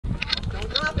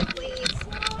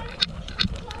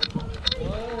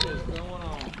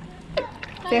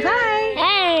Say hi.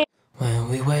 Hey. When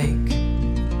we wake,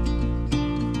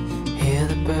 hear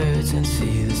the birds and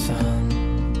see the sun.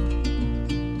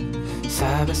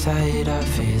 Side by side our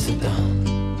fears are done.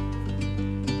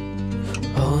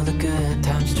 Oh, the good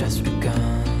times just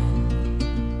begun.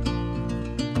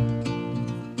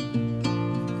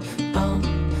 Oh,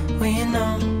 we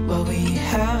know what we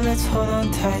have, let's hold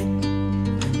on tight.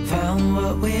 Found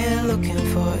what we're looking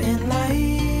for in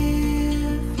life.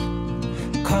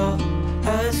 Call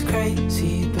us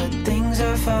crazy, but things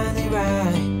are finally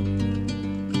right.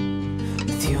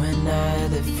 With you and I,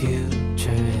 the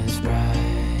future is bright.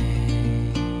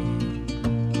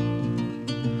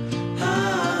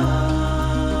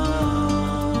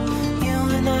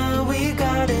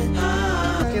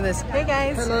 Hey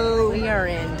guys, hello. We are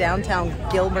in downtown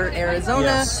Gilbert, Arizona.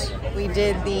 Yes. We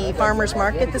did the farmer's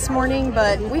market this morning,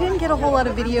 but we didn't get a whole lot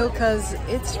of video because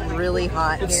it's really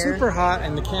hot here. It's super hot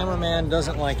and the cameraman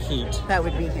doesn't like heat. That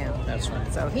would be him. That's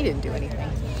right. So he didn't do anything.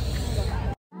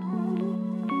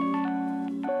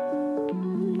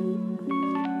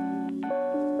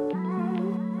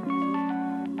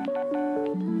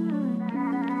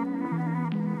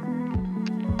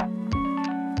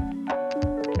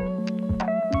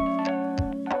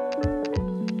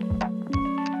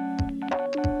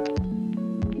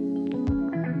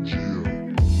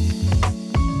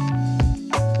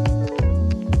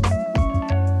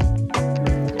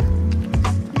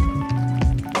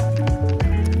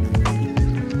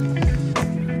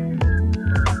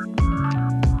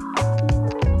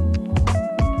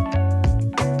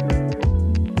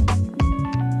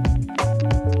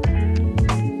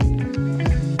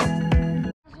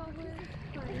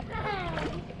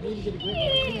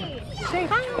 Say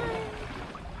hi.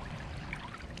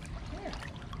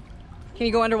 Can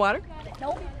you go underwater?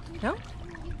 Nope. No?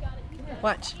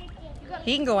 Watch.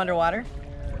 He can go underwater.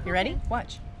 You ready?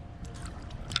 Watch.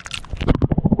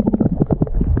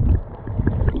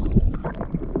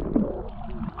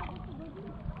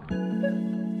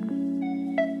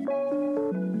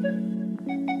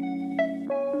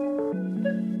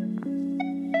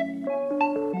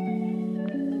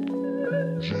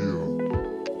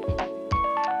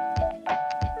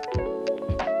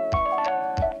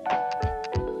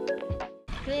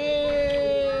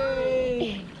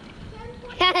 Hey.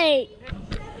 Hi.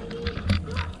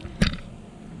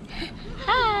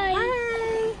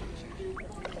 Hi.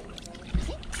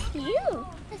 You.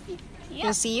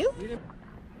 Can see you?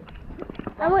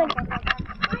 I would.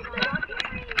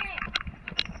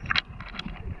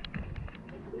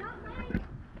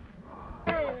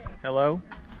 Hello.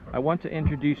 I want to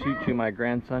introduce you to my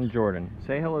grandson, Jordan.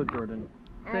 Say hello, Jordan.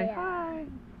 Say hi.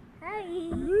 Hi.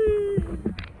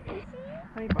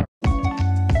 hi.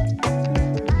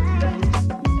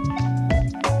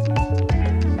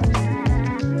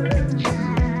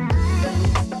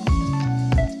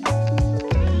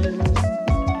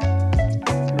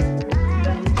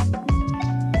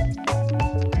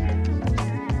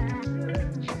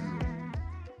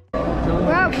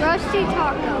 We're at Rusty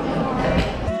Taco.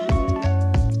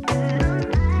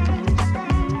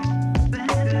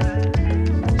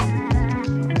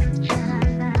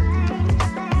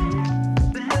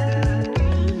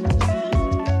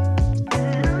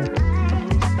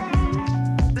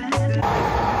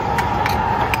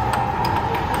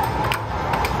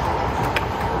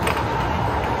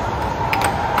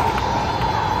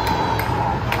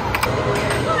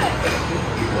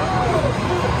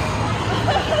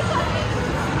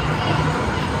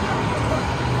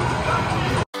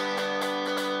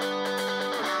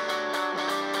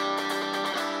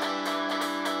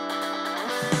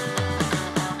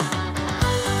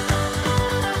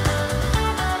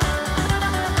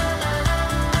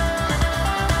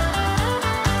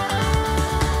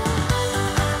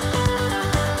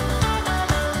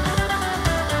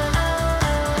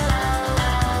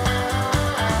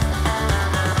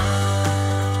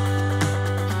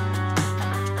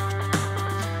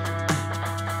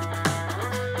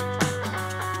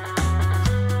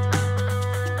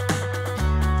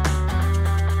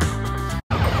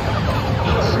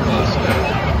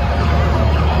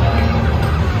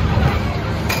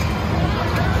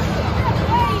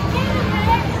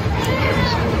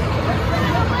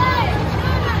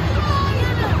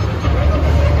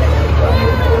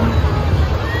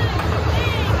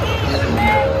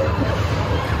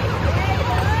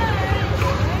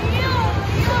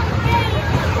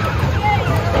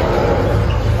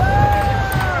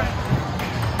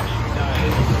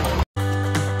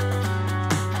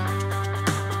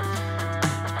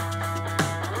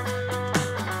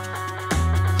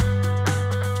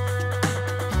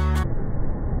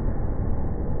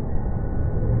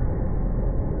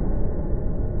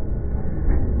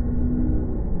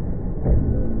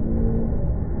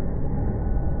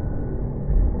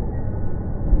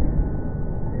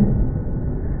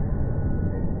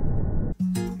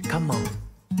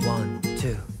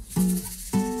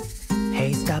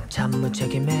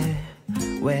 무책임해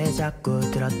왜 자꾸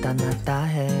들었다 놨다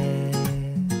해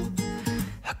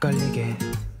헷갈리게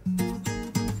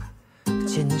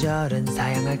친절은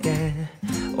사양할게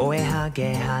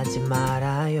오해하게 하지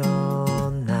말아요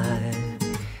날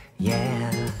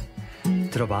yeah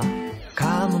들어봐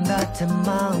가뭄 같은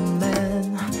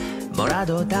마음엔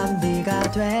뭐라도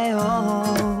단비가 돼요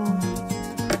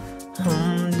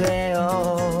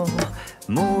돼요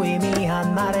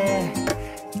무의미한 말에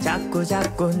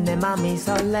자꾸 내 맘이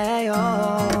설레요